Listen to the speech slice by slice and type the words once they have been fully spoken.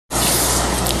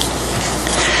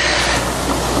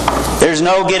There's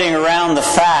no getting around the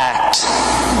fact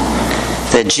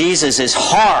that Jesus is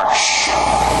harsh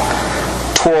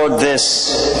toward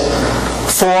this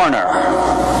foreigner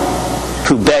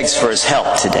who begs for his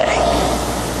help today.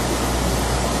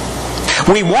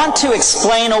 We want to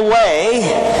explain away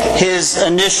his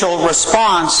initial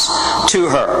response to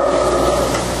her.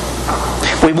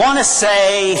 We want to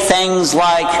say things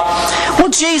like, well,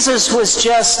 Jesus was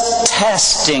just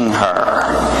testing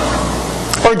her.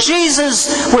 Or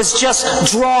Jesus was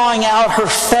just drawing out her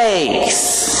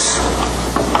faith.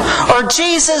 Or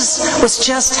Jesus was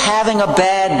just having a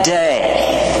bad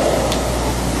day.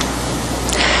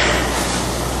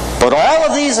 But all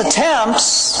of these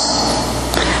attempts,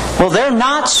 well, they're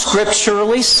not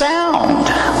scripturally sound.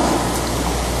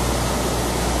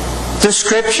 The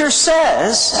Scripture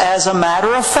says, as a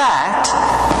matter of fact,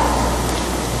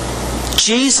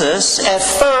 Jesus at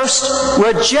first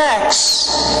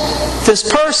rejects this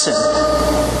person.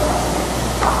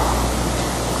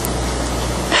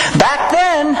 Back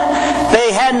then,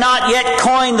 they had not yet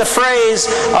coined the phrase,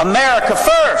 America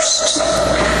first.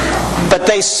 But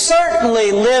they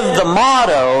certainly lived the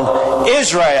motto,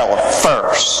 Israel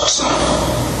first.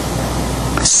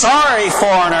 Sorry,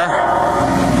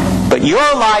 foreigner, but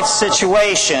your life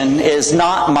situation is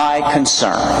not my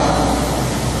concern.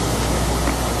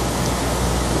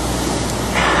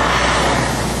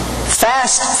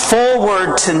 Fast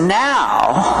forward to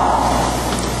now,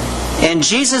 and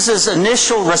Jesus'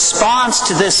 initial response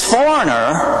to this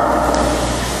foreigner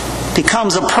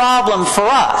becomes a problem for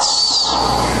us.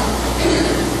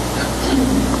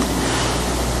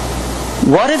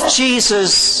 What if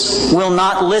Jesus will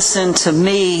not listen to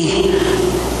me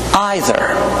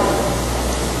either?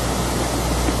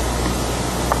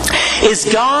 Is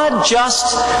God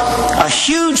just a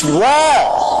huge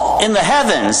wall in the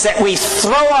heavens that we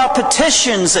throw our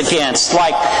petitions against,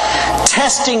 like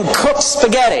testing cooked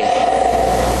spaghetti?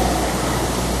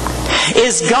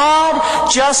 Is God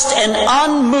just an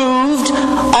unmoved,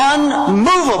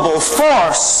 unmovable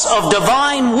force of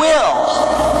divine will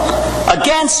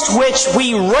against which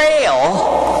we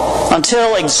rail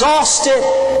until exhausted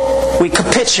we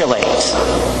capitulate?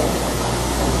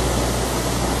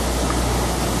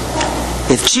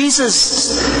 If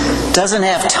Jesus doesn't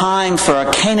have time for a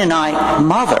Canaanite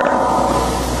mother,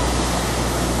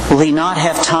 will He not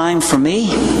have time for me?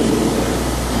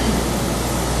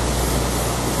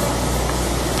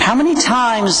 How many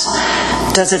times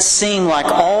does it seem like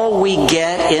all we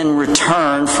get in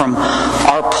return from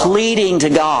our pleading to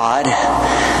God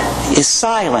is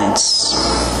silence?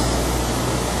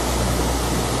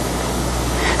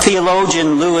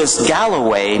 Theologian Lewis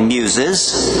Galloway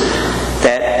muses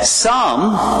that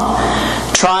some,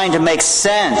 trying to make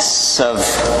sense of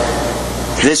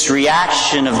this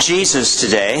reaction of Jesus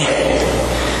today,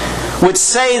 would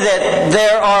say that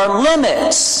there are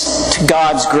limits to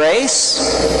God's grace,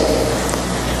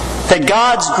 that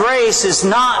God's grace is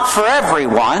not for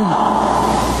everyone,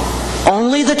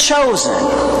 only the chosen.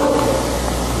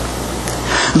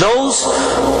 Those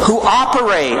who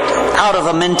operate out of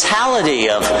a mentality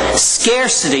of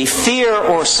scarcity, fear,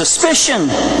 or suspicion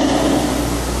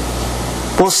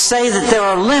will say that there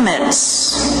are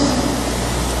limits.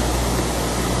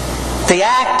 They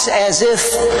act as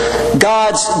if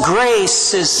God's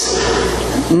grace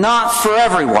is not for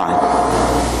everyone.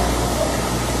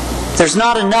 There's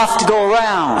not enough to go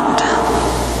around.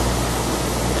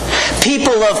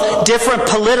 People of different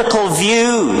political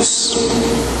views,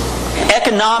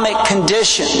 economic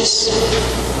conditions,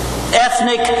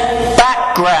 ethnic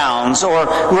backgrounds, or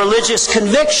religious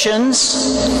convictions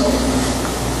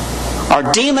are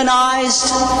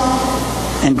demonized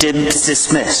and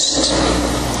dismissed.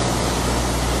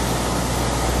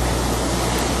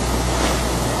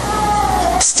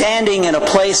 Standing in a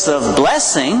place of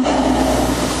blessing,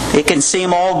 it can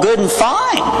seem all good and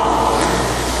fine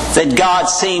that God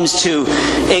seems to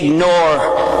ignore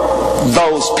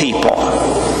those people.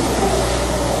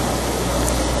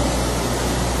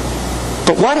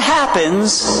 But what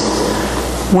happens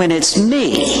when it's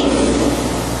me?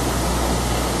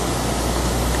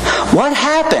 What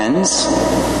happens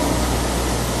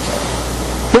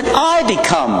when I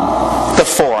become the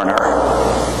foreigner?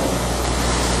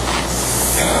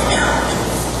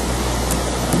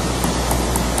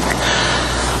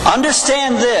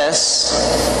 Understand this: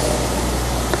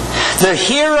 the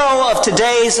hero of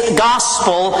today's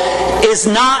gospel is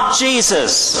not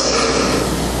Jesus.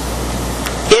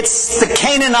 It's the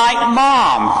Canaanite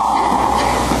mom,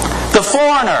 the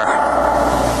foreigner.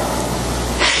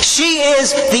 She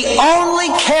is the only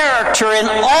character in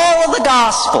all of the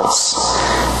Gospels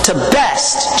to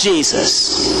best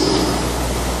Jesus.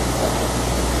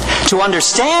 To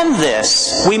understand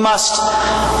this, we must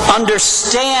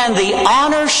understand the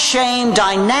honor-shame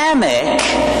dynamic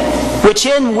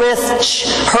in which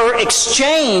her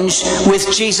exchange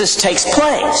with Jesus takes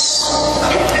place.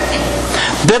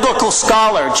 Biblical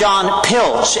scholar John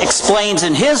Pilch explains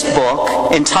in his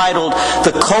book entitled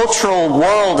The Cultural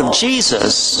World of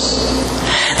Jesus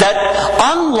that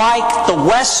unlike the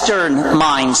Western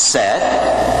mindset,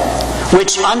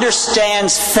 which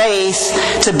understands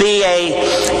faith to be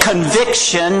a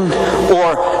conviction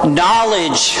or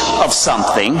knowledge of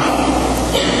something,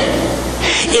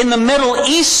 in the Middle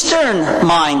Eastern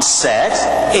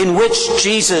mindset in which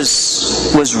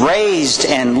Jesus was raised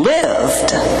and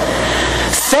lived,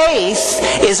 faith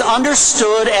is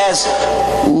understood as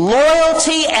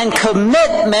loyalty and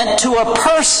commitment to a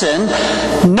person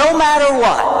no matter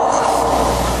what.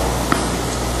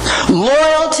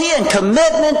 Loyalty and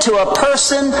commitment to a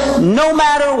person no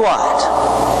matter what.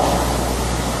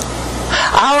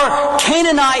 Our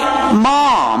Canaanite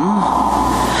mom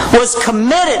was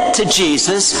committed to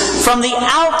Jesus from the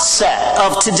outset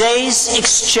of today's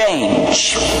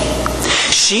exchange.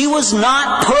 She was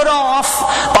not put off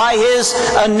by his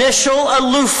initial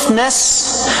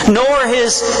aloofness, nor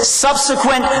his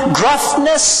subsequent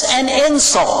gruffness and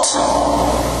insult.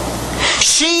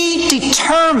 She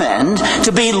determined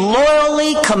to be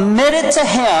loyally committed to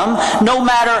him no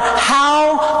matter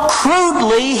how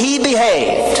crudely he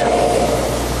behaved.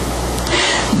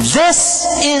 This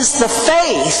is the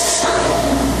faith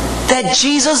that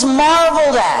Jesus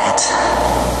marveled at.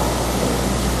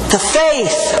 The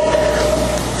faith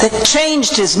that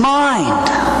changed his mind.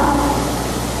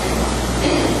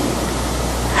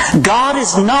 God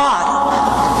is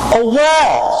not a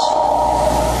wall.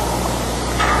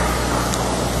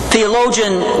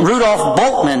 Theologian Rudolf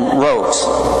Bultmann wrote,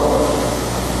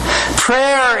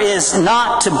 "Prayer is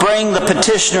not to bring the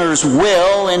petitioner's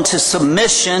will into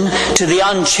submission to the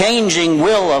unchanging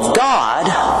will of God,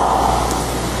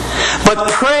 but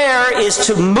prayer is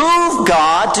to move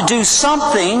God to do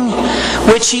something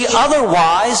which He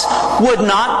otherwise would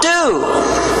not do."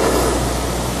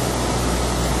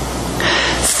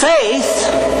 Faith,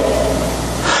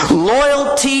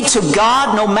 loyalty to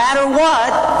God no matter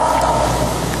what,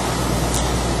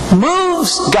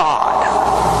 moves God.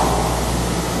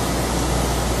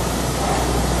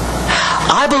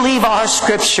 I believe our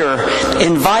Scripture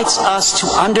invites us to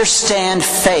understand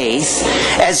faith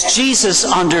as Jesus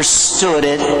understood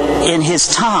it in His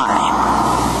time.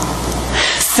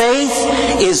 Faith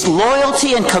is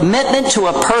loyalty and commitment to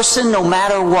a person no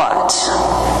matter what.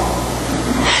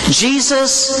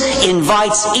 Jesus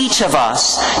invites each of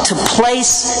us to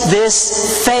place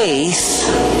this faith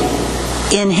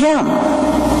in Him.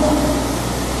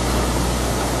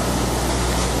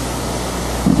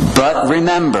 But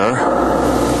remember,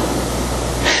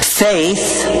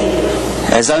 faith,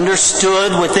 as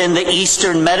understood within the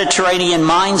Eastern Mediterranean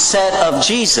mindset of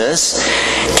Jesus,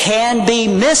 can be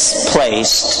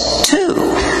misplaced too.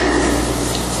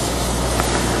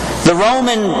 The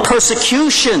Roman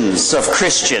persecutions of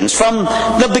Christians from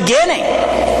the beginning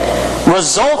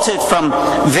resulted from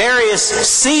various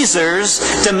Caesars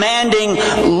demanding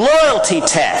loyalty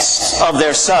tests of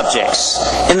their subjects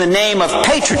in the name of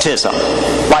patriotism,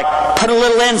 like put a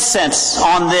little incense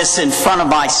on this in front of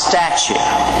my statue.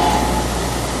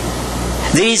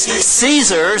 These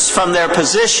Caesars, from their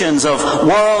positions of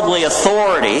worldly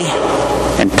authority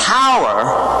and power,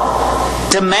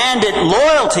 demanded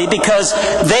loyalty because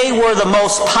they were the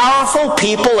most powerful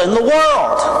people in the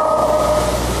world.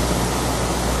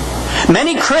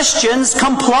 Many Christians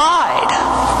complied,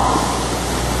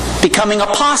 becoming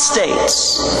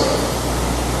apostates.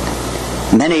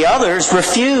 Many others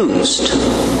refused,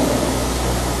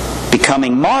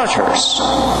 becoming martyrs.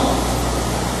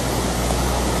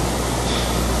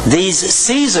 These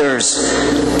Caesars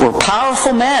were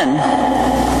powerful men,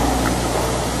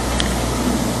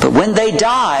 but when they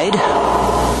died,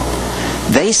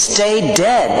 they stayed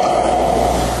dead.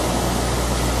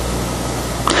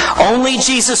 Only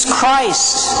Jesus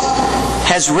Christ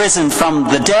has risen from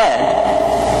the dead.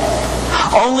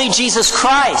 Only Jesus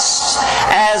Christ,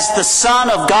 as the Son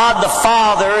of God the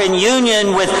Father in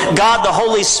union with God the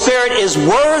Holy Spirit, is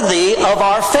worthy of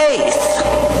our faith.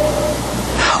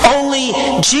 Only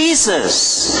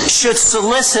Jesus should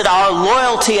solicit our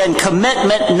loyalty and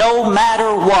commitment no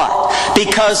matter what,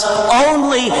 because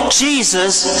only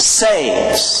Jesus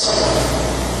saves.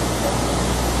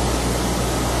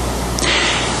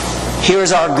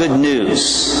 Here's our good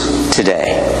news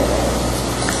today.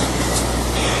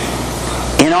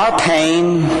 In our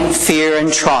pain, fear,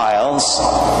 and trials,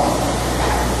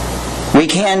 we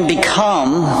can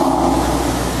become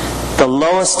the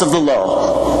lowest of the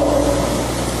low,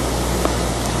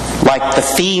 like the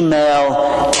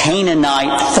female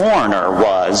Canaanite foreigner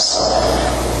was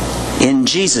in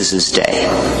Jesus' day.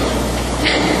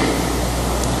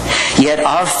 Yet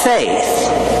our faith,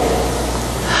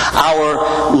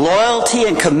 our loyalty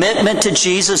and commitment to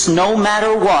Jesus, no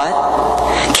matter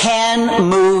what, can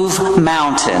move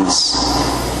mountains.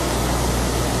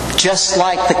 Just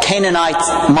like the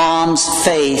Canaanite mom's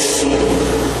faith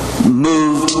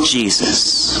moved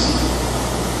Jesus.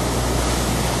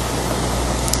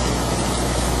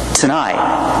 Tonight,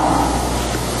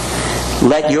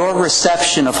 let your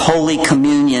reception of Holy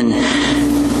Communion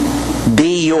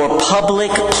be your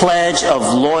public pledge of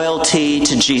loyalty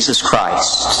to Jesus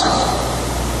Christ.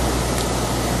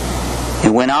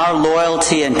 And when our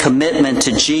loyalty and commitment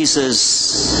to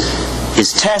Jesus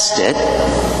is tested,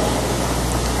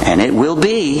 and it will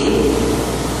be,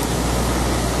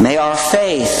 may our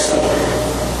faith,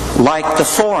 like the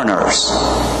foreigners,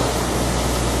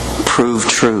 prove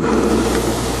true.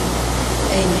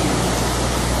 Amen.